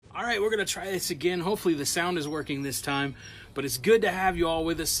All right, we're going to try this again. Hopefully the sound is working this time, but it's good to have you all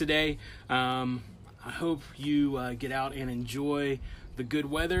with us today. I hope you get out and enjoy the good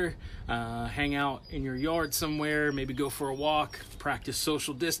weather, hang out in your yard somewhere, maybe go for a walk, practice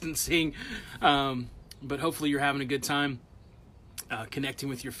social distancing, but hopefully you're having a good time connecting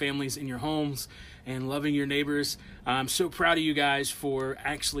with your families in your homes and loving your neighbors. I'm so proud of you guys for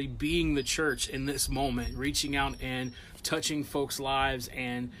actually being the church in this moment, reaching out and touching folks' lives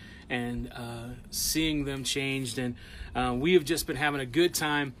and seeing them changed. And we have just been having a good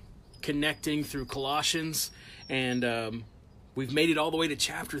time connecting through Colossians, and we've made it all the way to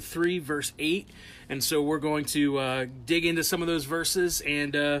chapter 3, verse 8. And so we're going to dig into some of those verses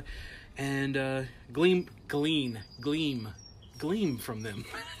and gleam from them.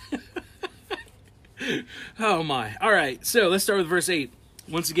 Oh my. All right, so let's start with verse 8.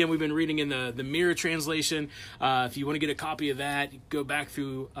 Once again, we've been reading in the Mirror translation. If you want to get a copy of that, go back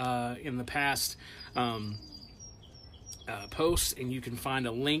through in the past posts, and you can find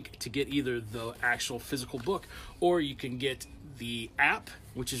a link to get either the actual physical book, or you can get the app,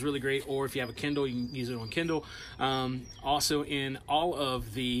 which is really great, or if you have a Kindle, you can use it on Kindle. Also, in all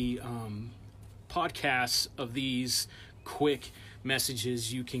of the podcasts of these quick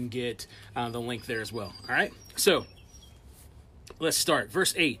messages, you can get the link there as well. All right, so let's start.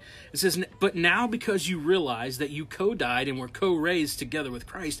 Verse 8, it says, "But now because you realize that you co-died and were co-raised together with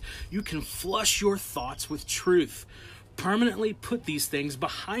Christ, you can flush your thoughts with truth. Permanently put these things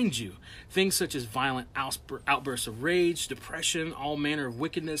behind you. Things such as violent outbursts of rage, depression, all manner of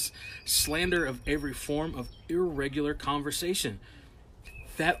wickedness, slander of every form of irregular conversation.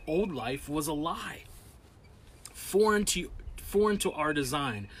 That old life was a lie, foreign to our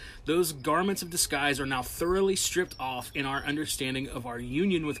design. Those garments of disguise are now thoroughly stripped off in our understanding of our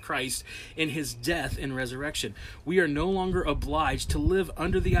union with Christ in his death and resurrection. We are no longer obliged to live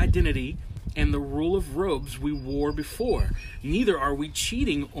under the identity and the rule of robes we wore before. Neither are we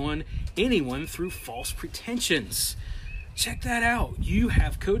cheating on anyone through false pretensions." Check that out. You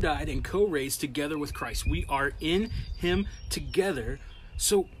have co-died and co-raised together with Christ. We are in him together.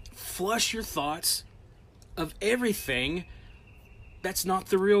 So flush your thoughts of everything that's not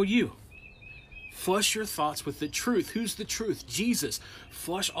the real you. Flush your thoughts with the truth. Who's the truth? Jesus.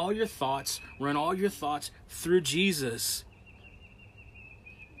 Flush all your thoughts, run all your thoughts through Jesus.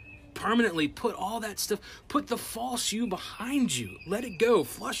 Permanently put all that stuff, put the false you behind you. Let it go.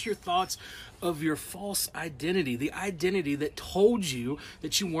 Flush your thoughts of your false identity, the identity that told you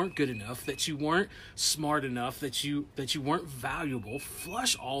that you weren't good enough, that you weren't smart enough, that you weren't valuable.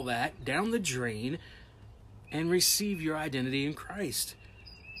 Flush all that down the drain and receive your identity in Christ.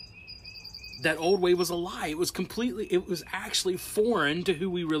 That old way was a lie. It was actually foreign to who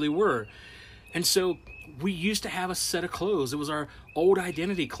we really were. And so we used to have a set of clothes. It was our old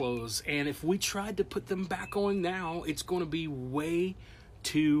identity clothes. And if we tried to put them back on now, it's going to be way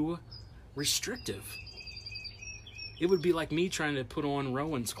too restrictive. It would be like me trying to put on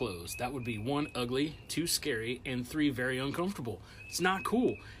Rowan's clothes. That would be 1, ugly, 2, scary, and 3, very uncomfortable. It's not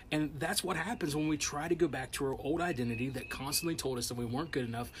cool. And that's what happens when we try to go back to our old identity that constantly told us that we weren't good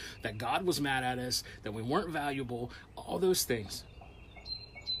enough, that God was mad at us, that we weren't valuable, all those things.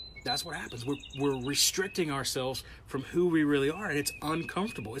 That's what happens. We're restricting ourselves from who we really are, and it's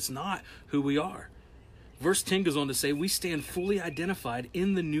uncomfortable. It's not who we are. Verse 10 goes on to say, "We stand fully identified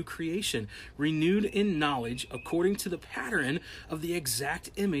in the new creation, renewed in knowledge according to the pattern of the exact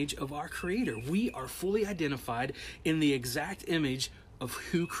image of our Creator." We are fully identified in the exact image of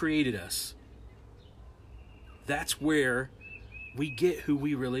who created us. That's where we get who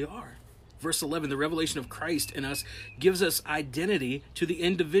we really are. Verse 11, "The revelation of Christ in us gives us identity to the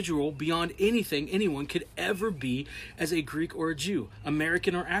individual beyond anything anyone could ever be as a Greek or a Jew,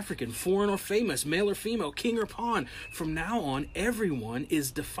 American or African, foreign or famous, male or female, king or pawn. From now on, everyone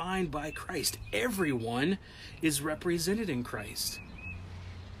is defined by Christ. Everyone is represented in Christ."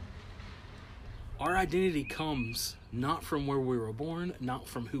 Our identity comes not from where we were born, not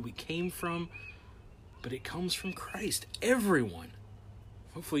from who we came from, but it comes from Christ. Everyone.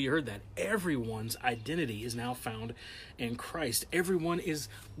 Hopefully you heard that. Everyone's identity is now found in Christ. Everyone is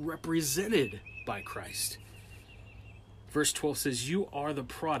represented by Christ. Verse 12 says, "You are the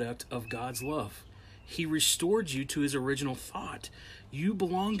product of God's love. He restored you to his original thought. You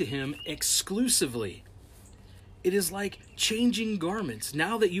belong to him exclusively. It is like changing garments.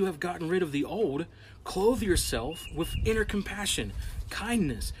 Now that you have gotten rid of the old, clothe yourself with inner compassion,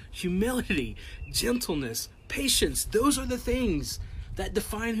 kindness, humility, gentleness, patience." Those are the things that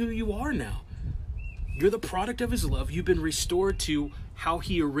define who you are now. You're the product of his love. You've been restored to how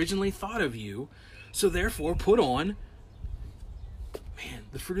he originally thought of you. So therefore, put on, Man,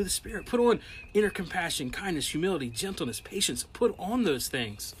 the fruit of the Spirit. Put on inner compassion, kindness, humility, gentleness, patience. Put on those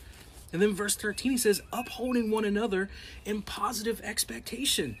things. And then verse 13, he says, upholding one another in positive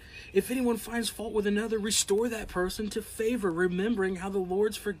expectation. If anyone finds fault with another, restore that person to favor, remembering how the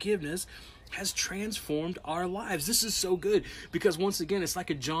Lord's forgiveness has transformed our lives. This is so good because, once again, it's like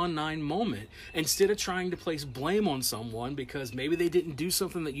a John 9 moment. Instead of trying to place blame on someone because maybe they didn't do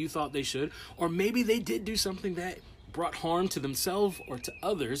something that you thought they should, or maybe they did do something that brought harm to themselves or to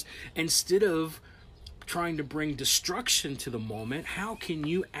others, instead of trying to bring destruction to the moment, how can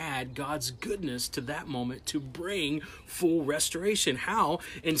you add God's goodness to that moment to bring full restoration? How,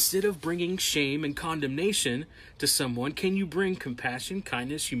 instead of bringing shame and condemnation to someone, can you bring compassion,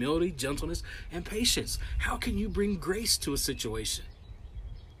 kindness, humility, gentleness, and patience? How can you bring grace to a situation?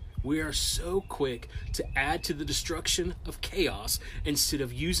 We are so quick to add to the destruction of chaos instead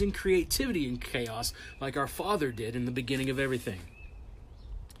of using creativity in chaos like our Father did in the beginning of everything.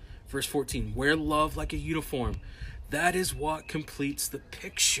 Verse 14, wear love like a uniform. That is what completes the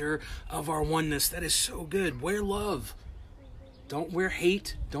picture of our oneness. That is so good. Wear love. Don't wear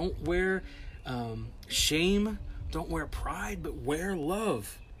hate. Don't wear shame. Don't wear pride, but wear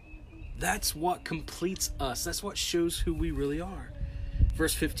love. That's what completes us. That's what shows who we really are.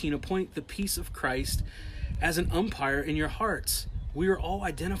 Verse 15, appoint the peace of Christ as an umpire in your hearts. We are all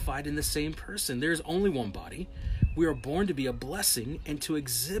identified in the same person. There is only one body. We are born to be a blessing and to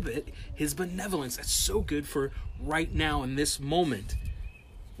exhibit his benevolence. That's so good for right now in this moment.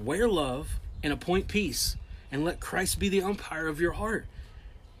 Wear love and appoint peace, and let Christ be the umpire of your heart.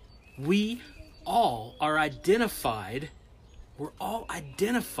 We all are identified. We're all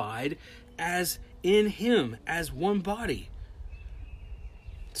identified as in him, as one body.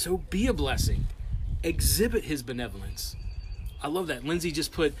 So be a blessing. Exhibit his benevolence. I love that. Lindsay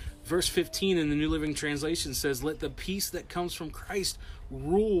just put verse 15 in the New Living Translation says, let the peace that comes from Christ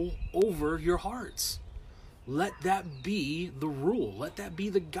rule over your hearts. Let that be the rule. Let that be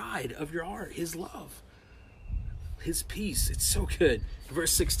the guide of your heart. His love. His peace. It's so good.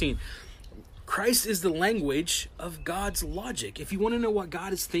 Verse 16. Christ is the language of God's logic. If you want to know what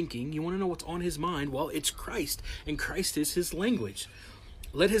God is thinking, you want to know what's on his mind, well, it's Christ. And Christ is his language.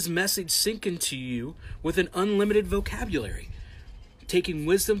 Let his message sink into you with an unlimited vocabulary, taking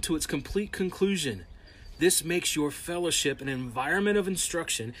wisdom to its complete conclusion. This makes your fellowship an environment of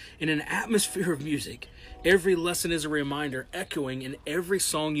instruction in an atmosphere of music. Every lesson is a reminder, echoing in every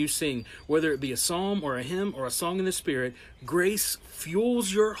song you sing, whether it be a psalm or a hymn or a song in the Spirit. Grace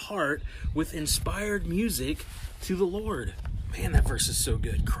fuels your heart with inspired music to the Lord. Man, that verse is so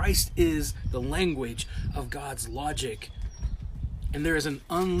good. Christ is the language of God's logic. And there is an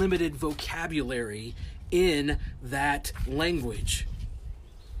unlimited vocabulary in that language.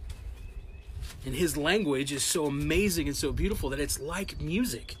 And his language is so amazing and so beautiful that it's like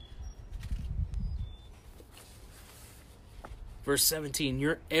music. Verse 17,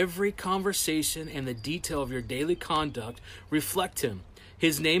 your every conversation and the detail of your daily conduct reflect him.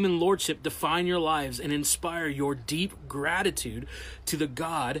 His name and lordship define your lives and inspire your deep gratitude to the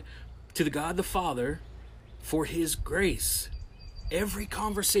God the Father for his grace. Every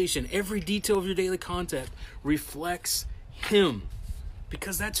conversation, every detail of your daily contact reflects him,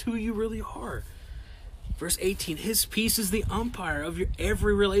 because that's who you really are. Verse 18, his peace is the umpire of your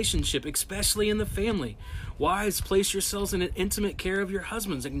every relationship, especially in the family. Wives, place yourselves in an intimate care of your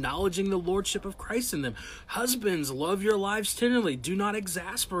husbands, acknowledging the lordship of Christ in them. Husbands, love your wives tenderly. Do not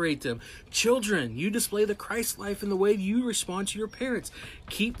exasperate them. Children, you display the Christ life in the way you respond to your parents.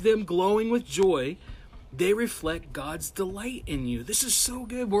 Keep them glowing with joy. They reflect God's delight in you. This is so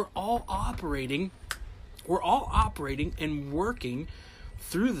good. We're all operating and working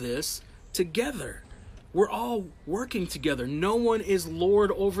through this together. We're all working together. No one is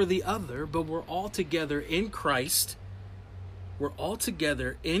Lord over the other, but we're all together in Christ. We're all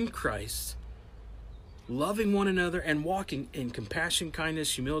together in Christ, loving one another and walking in compassion,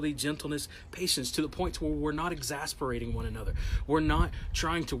 kindness, humility, gentleness, patience, to the point where we're not exasperating one another. We're not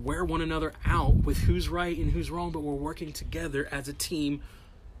trying to wear one another out with who's right and who's wrong, but we're working together as a team,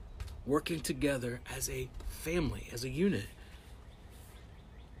 working together as a family, as a unit.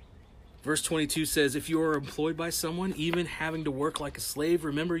 Verse 22 says, if you are employed by someone, even having to work like a slave,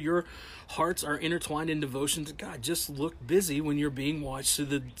 remember your hearts are intertwined in devotion to God. Just look busy when you're being watched, so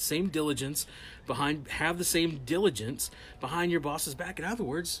have the same diligence behind your boss's back. In other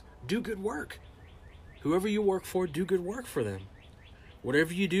words, do good work. Whoever you work for, do good work for them.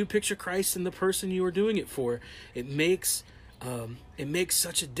 Whatever you do, picture Christ in the person you are doing it for. It makes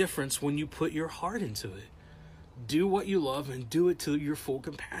such a difference when you put your heart into it. Do what you love and do it to your full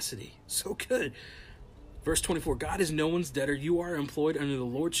capacity. So good. Verse 24, God is no one's debtor. You are employed under the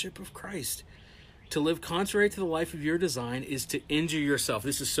lordship of Christ. To live contrary to the life of your design is to injure yourself.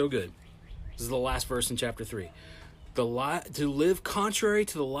 This is so good. This is the last verse in chapter 3. To live contrary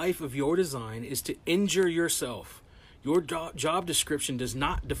to the life of your design is to injure yourself. Your job description does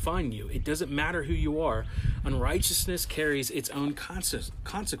not define you. It doesn't matter who you are. Unrighteousness carries its own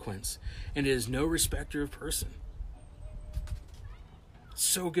consequence, and it is no respecter of person.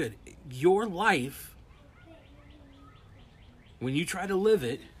 So good. Your life, when you try to live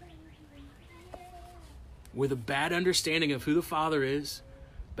it with a bad understanding of who the Father is,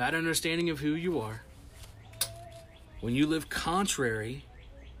 bad understanding of who you are, when you live contrary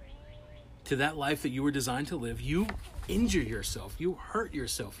to that life that you were designed to live, you injure yourself, you hurt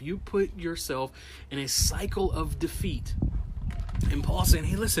yourself, you put yourself in a cycle of defeat. And Paul's saying,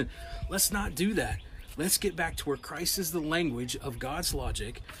 hey, listen, let's not do that. Let's get back to where Christ is the language of God's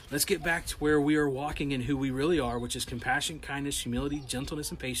logic. Let's get back to where we are walking in who we really are, which is compassion, kindness, humility, gentleness,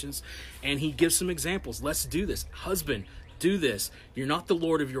 and patience. And he gives some examples. Let's do this. Husband, do this. You're not the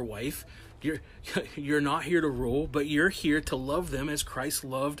Lord of your wife. You're not here to rule, but you're here to love them as Christ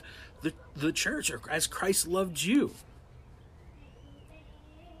loved the church, or as Christ loved you.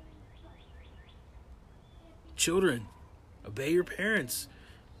 Children, obey your parents.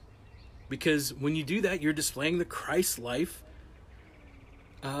 Because when you do that, you're displaying the Christ life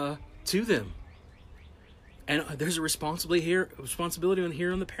to them. And there's a responsibility on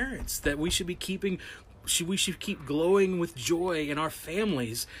here on the parents that we should be we should keep glowing with joy in our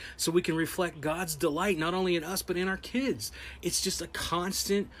families so we can reflect God's delight not only in us but in our kids. It's just a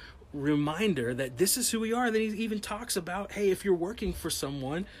constant reminder that this is who we are. And then he even talks about, hey, if you're working for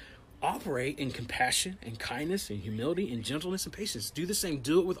someone, operate in compassion and kindness and humility and gentleness and patience. Do the same.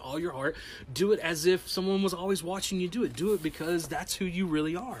 Do it with all your heart. Do it as if someone was always watching you do it. Do it because that's who you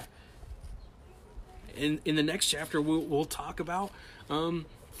really are. In the next chapter, we'll talk about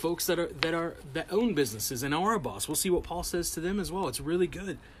folks that own businesses and are a boss. We'll see what Paul says to them as well. It's really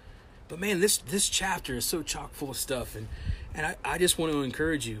good. But man, this chapter is so chock full of stuff, and I just want to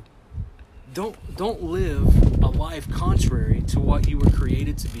encourage you. Don't live a life contrary to what you were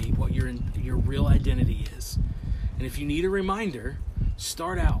created to be, what your real identity is. And if you need a reminder,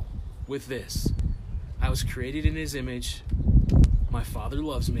 start out with this. I was created in his image. My Father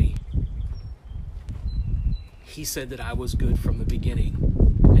loves me. He said that I was good from the beginning,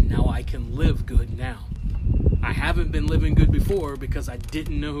 and now I can live good now. I haven't been living good before because I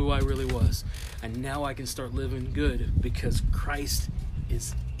didn't know who I really was. And now I can start living good because Christ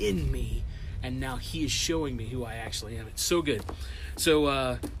is in me. And now he is showing me who I actually am. It's so good.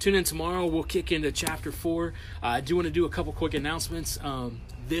 So tune in tomorrow. We'll kick into chapter 4. I do want to do a couple quick announcements.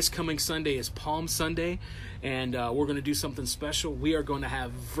 This coming Sunday is Palm Sunday, and we're going to do something special. We are going to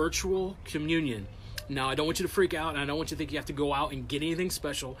have virtual communion. Now, I don't want you to freak out, and I don't want you to think you have to go out and get anything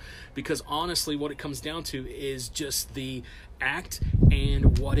special, because honestly, what it comes down to is just the act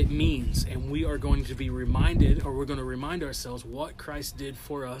and what it means. And we are going to be reminded, or we're going to remind ourselves what Christ did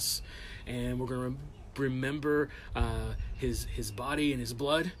for us, and we're going to remember his body and his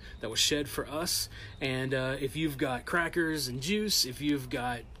blood that was shed for us. And if you've got crackers and juice, if you've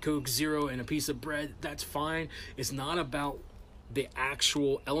got Coke Zero and a piece of bread, that's fine. It's not about the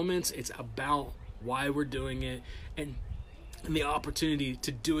actual elements. It's about why we're doing it and the opportunity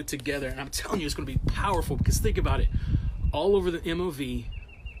to do it together. And I'm telling you, it's going to be powerful, because think about it. All over the MOV,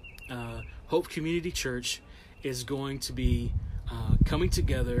 Hope Community Church is going to be coming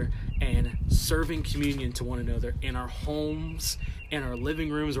together and serving communion to one another in our homes, in our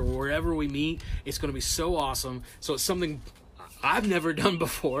living rooms, or wherever we meet. It's going to be so awesome. So it's something I've never done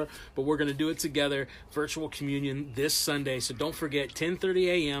before, but we're going to do it together, virtual communion this Sunday. So don't forget, 10:30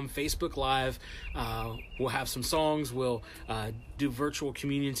 a.m., Facebook Live. We'll have some songs. We'll do virtual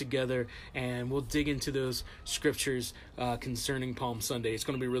communion together, and we'll dig into those scriptures concerning Palm Sunday. It's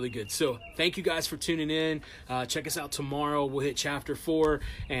going to be really good. So thank you guys for tuning in. Check us out tomorrow. We'll hit chapter 4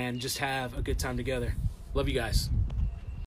 and just have a good time together. Love you guys.